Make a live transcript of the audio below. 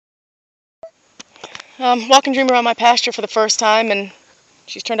Walking Dream around my pasture for the first time, and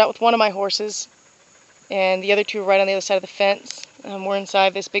she's turned out with one of my horses, and the other two are right on the other side of the fence. We're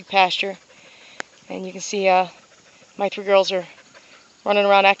inside this big pasture, and you can see my three girls are running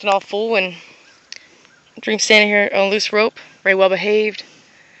around acting all fool, and Dream's standing here on a loose rope, very well behaved,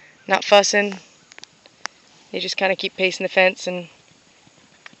 not fussing. They just kind of keep pacing the fence and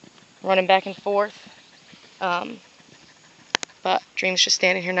running back and forth. But Dream's just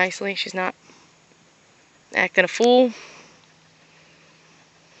standing here nicely. She's not acting a fool.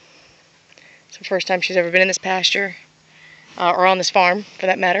 It's the first time she's ever been in this pasture, or on this farm, for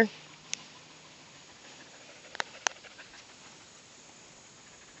that matter.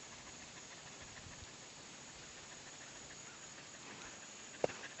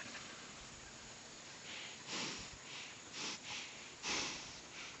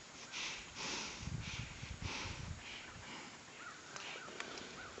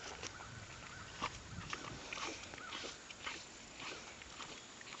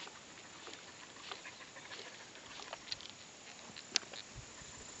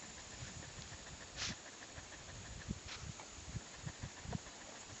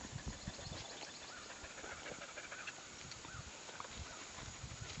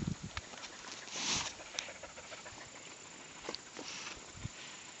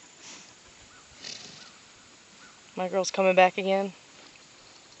 My girl's coming back again.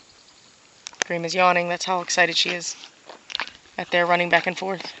 Dream is yawning. That's how excited she is that they're running back and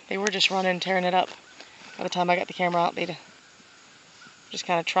forth. They were just running, tearing it up. By the time I got the camera out, they'd just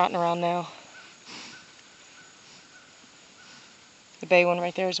kind of trotting around now. The bay one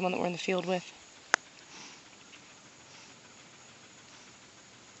right there is the one that we're in the field with.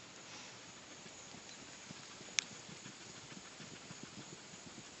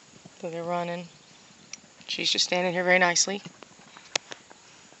 So they're running. She's just standing here very nicely.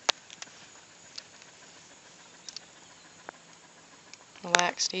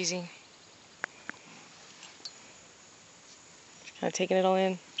 Relaxed, easy. Just kind of taking it all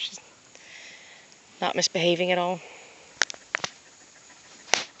in. She's not misbehaving at all.